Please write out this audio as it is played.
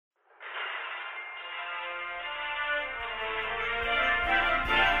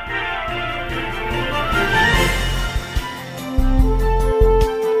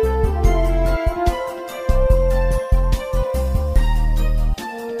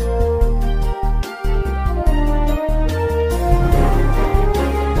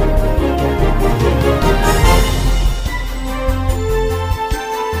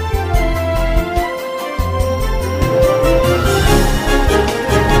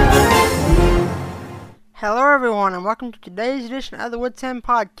Hello everyone and welcome to today's edition of the Woods End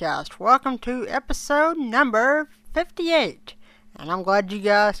Podcast. Welcome to episode number 58. And I'm glad you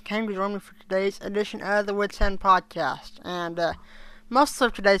guys came to join me for today's edition of the Woods End Podcast. And most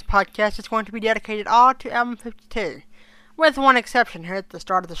of today's podcast is going to be dedicated all to album 52. With one exception here at the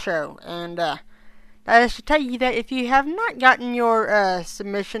start of the show. And that is to tell you that if you have not gotten your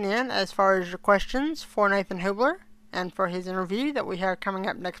submission in as far as your questions for Nathan Hubler and for his interview that we have coming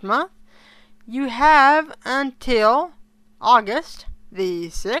up next month, you have until August the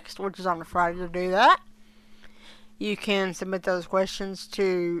 6th, which is on a Friday, to do that. You can submit those questions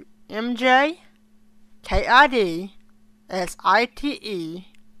to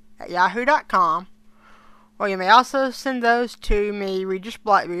mjkiddsite@yahoo.com, or you may also send those to me, Regis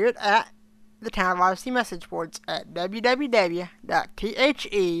Blackbeard, at the Town of Odyssey message boards at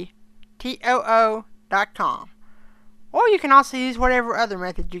www.thetoo.com. Or you can also use whatever other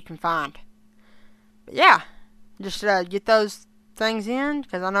method you can find. But yeah, just get those things in,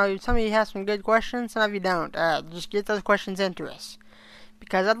 because I know some of you have some good questions, some of you don't. Just get those questions into us,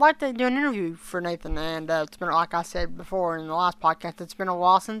 because I'd like to do an interview for Nathan, and it's been, like I said before in the last podcast, it's been a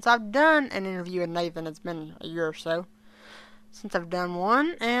while since I've done an interview with Nathan. It's been a year or so since I've done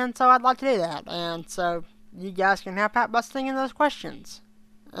one, and so I'd like to do that, and so you guys can help out by sending those questions.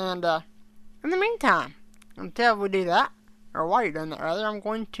 And in the meantime, until we do that, or while you're doing that rather, I'm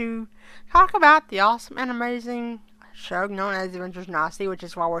going to talk about the awesome and amazing show known as Adventures in Odyssey, which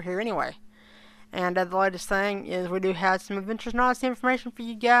is why we're here anyway. And the latest thing is we do have some Adventures in Odyssey information for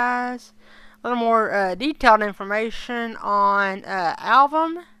you guys. A little more detailed information on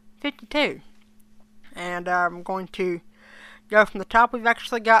album 52. And I'm going to go from the top. We've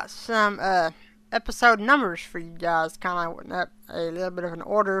actually got some episode numbers for you guys, kind of a little bit of an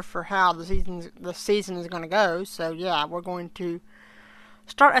order for how the season is going to go. So yeah, we're going to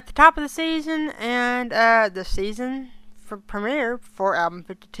start at the top of the season, and the season premiere for album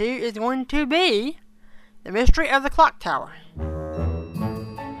 52 is going to be The Mystery of the Clock Tower.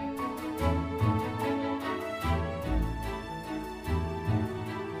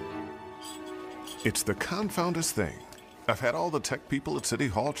 It's the confoundest thing. I've had all the tech people at City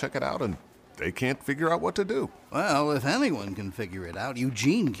Hall check it out, and they can't figure out what to do. Well, if anyone can figure it out,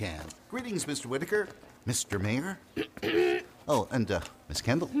 Eugene can. Greetings, Mr. Whitaker. Mr. Mayor? Oh, and Miss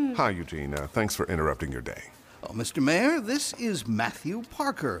Kendall. Hi, Eugene. Thanks for interrupting your day. Oh, Mr. Mayor, this is Matthew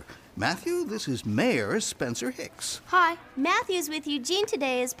Parker. Matthew, this is Mayor Spencer Hicks. Hi, Matthew's with Eugene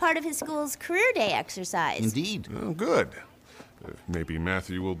today as part of his school's career day exercise. Indeed. Oh, good. Maybe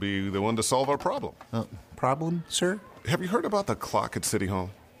Matthew will be the one to solve our problem. Problem, sir? Have you heard about the clock at City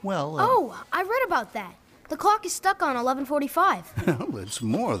Hall? Well, Oh, I read about that. The clock is stuck on 11:45. Well, it's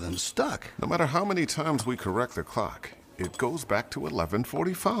more than stuck. No matter how many times we correct the clock, it goes back to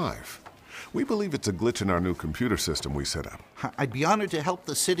 11:45. We believe it's a glitch in our new computer system we set up. I'd be honored to help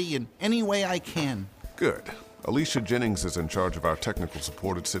the city in any way I can. Good. Alicia Jennings is in charge of our technical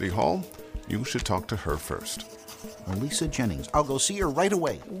support at City Hall. You should talk to her first. Lisa Jennings. I'll go see her right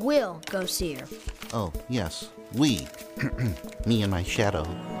away. We'll go see her. Oh, yes. We. Me and my shadow.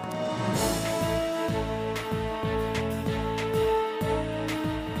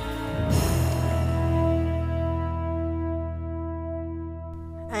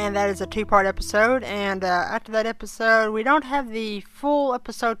 And that is a two-part episode, and after that episode, we don't have the full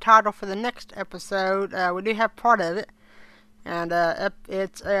episode title for the next episode. We do have part of it, and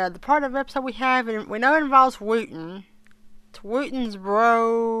it's the part of the episode we have, and we know it involves Wooten. It's Wooten's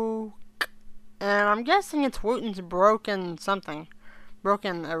broke, and I'm guessing it's Wooten's broken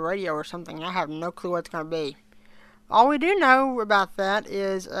a radio or something. I have no clue what it's going to be. All we do know about that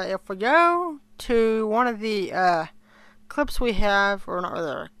is if we go to one of the clips we have, or not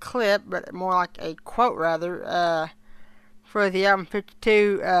really a clip, but more like a quote rather, for the album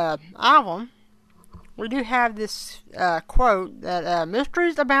 52 album, we do have this quote that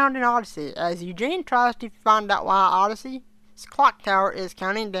mysteries abound in Odyssey as Eugene tries to find out why Odyssey's clock tower is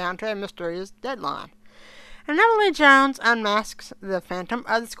counting down to a mysterious deadline. And Emily Jones unmasks the phantom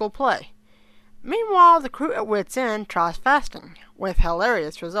of the school play. Meanwhile, the crew at Wits End tries fasting, with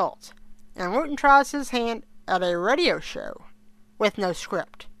hilarious results, and Wooten tries his hand at a radio show with no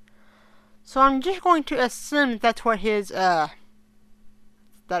script. So I'm just going to assume that's what his that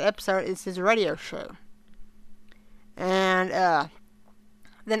episode is, his radio show. And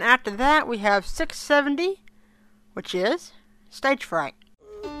then after that we have 670, which is Stage Fright.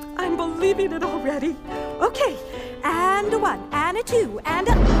 I'm believing it already. Okay, and a 1, and a 2, and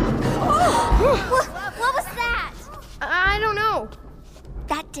a... Oh! What was that? I don't know.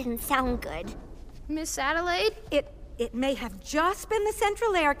 That didn't sound good. Miss Adelaide? It may have just been the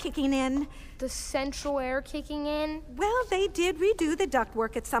central air kicking in. The central air kicking in? Well, they did redo the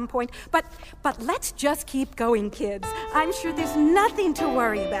ductwork at some point, but let's just keep going, kids. I'm sure there's nothing to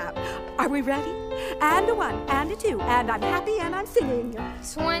worry about. Are we ready? And a 1, and a 2, and I'm happy and I'm singing.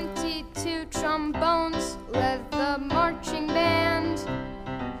 22 trombones led the marching band.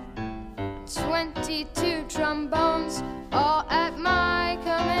 22 trombones, all at my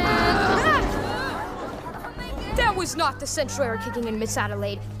command. That was not the central air kicking in, Miss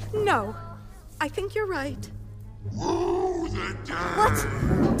Adelaide. No, I think you're right. What?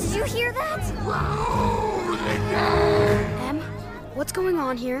 Did you hear that? Em, what's going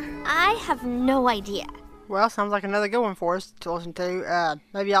on here? I have no idea. Well, sounds like another good one for us to listen to.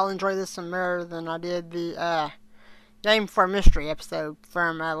 Maybe I'll enjoy this some more than I did the Game for a Mystery episode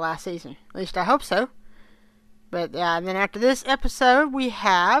from last season. At least I hope so. But then after this episode, we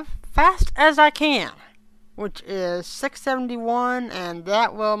have Fast as I Can, which is 671, and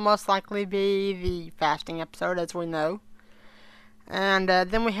that will most likely be the fasting episode, as we know. And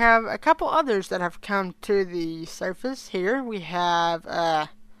then we have a couple others that have come to the surface here. We have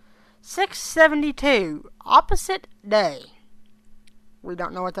 672, Opposite Day. We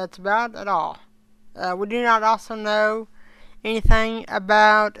don't know what that's about at all. We do not also know anything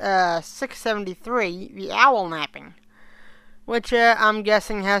about 673, the Owl Napping, which I'm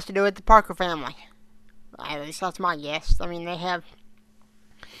guessing has to do with the Parker family. At least that's my guess. I mean, they have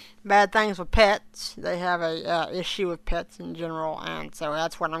bad things with pets. They have a issue with pets in general, and so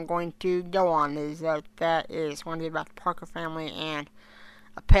that's what I'm going to go on, is that is going to be about the Parker family and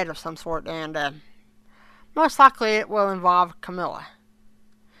a pet of some sort, and most likely it will involve Camilla.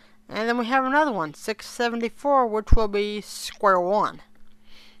 And then we have another one, 674, which will be Square One.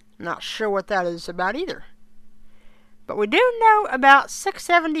 Not sure what that is about either. But we do know about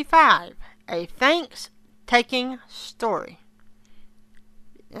 675, a thanks-taking story.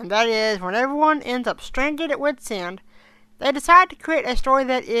 And that is when everyone ends up stranded at wit's end, they decide to create a story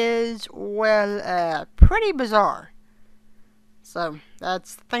that is, well, pretty bizarre. So,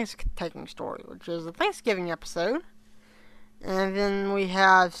 that's the Thanksgiving story, which is the Thanksgiving episode. And then we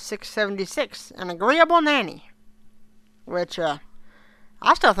have 676, An Agreeable Nanny, which I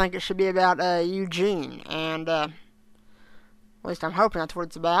still think it should be about Eugene, and at least I'm hoping that's what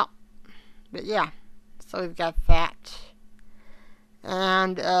it's about. But yeah, so we've got that.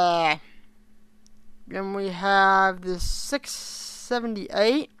 And then we have the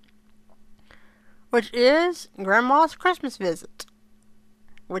 678, which is Grandma's Christmas Visit,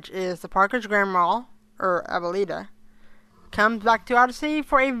 which is the Parker's grandma, or Abuelita, comes back to Odyssey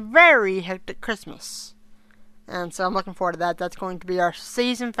for a very hectic Christmas. And so I'm looking forward to that. That's going to be our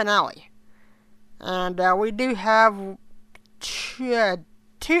season finale. And we do have two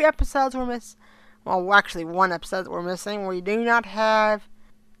episodes we're missing. Well, actually one episode that we're missing. We do not have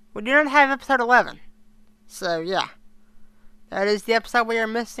episode 11. So yeah, that is the episode we are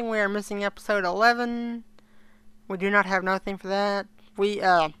missing. We are missing episode 11. We do not have nothing for that. We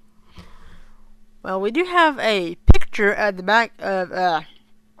do have a picture at the back of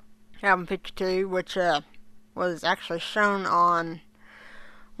album 52, which was actually shown on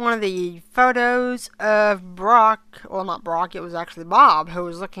one of the photos of Brock. Well, not Brock, it was actually Bob, who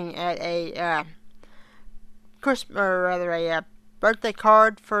was looking at a birthday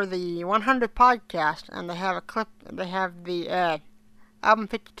card for the 100 podcast, and they have a clip. They have the album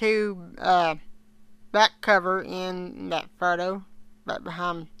 52 back cover in that photo, right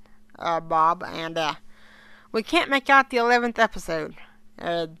behind Bob, and we can't make out the 11th episode.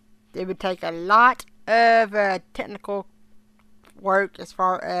 It would take a lot of technical work as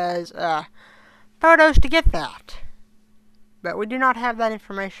far as photos to get that. But we do not have that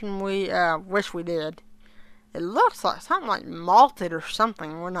information. We wish we did. It looks like something like malted or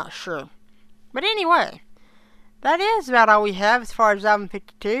something. We're not sure. But anyway, that is about all we have as far as album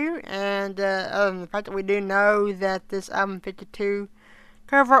 52. And other than the fact that we do know that this album 52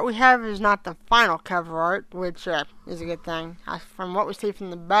 cover art we have is not the final cover art, which is a good thing. From what we see from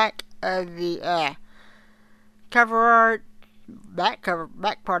the back of the cover art, back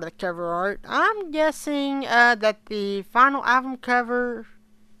part of the cover art, I'm guessing that the final album cover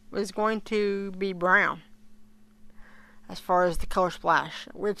is going to be brown, as far as the color splash,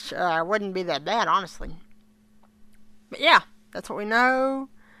 which wouldn't be that bad, honestly. But yeah, that's what we know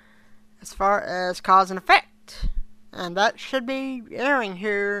as far as cause and effect. And that should be airing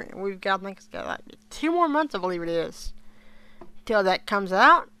here. We've got, I think it's got like 2 more months, I believe it is, till that comes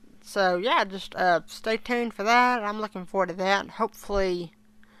out. So yeah, just stay tuned for that. I'm looking forward to that. Hopefully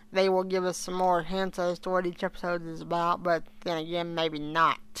they will give us some more hints as to what each episode is about, but then again, maybe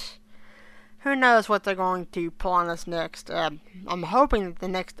not. who knows what they're going to pull on us next. I'm hoping that the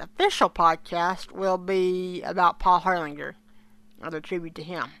next official podcast will be about Paul Herlinger, another tribute to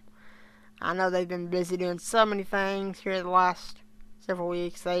him. I know they've been busy doing so many things here the last several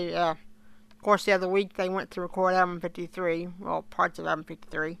weeks. They, of course, the other week they went to record album 53, well, parts of album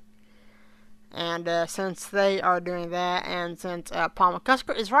 53. And since they are doing that, and since Paul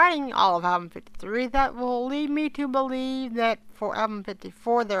McCusker is writing all of album 53, that will lead me to believe that for album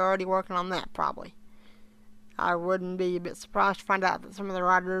 54, they're already working on that, probably. I wouldn't be a bit surprised to find out that some of the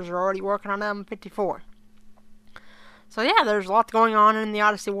writers are already working on album 54. So yeah, there's a lot going on in the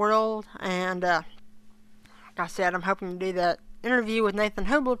Odyssey world, and like I said, I'm hoping to do that interview with Nathan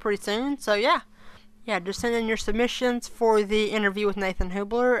Hubler pretty soon, so yeah, just send in your submissions for the interview with Nathan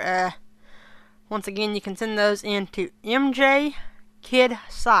Hubler. Once again, you can send those in to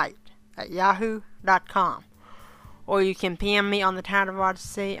mjkidsite@yahoo.com. Or you can PM me on the Town of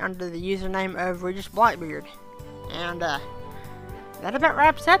Odyssey under the username of Regis Blackbeard. And that about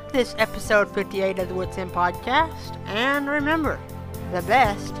wraps up this episode 58 of the Wits End Podcast. And remember, the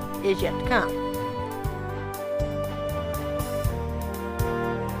best is yet to come.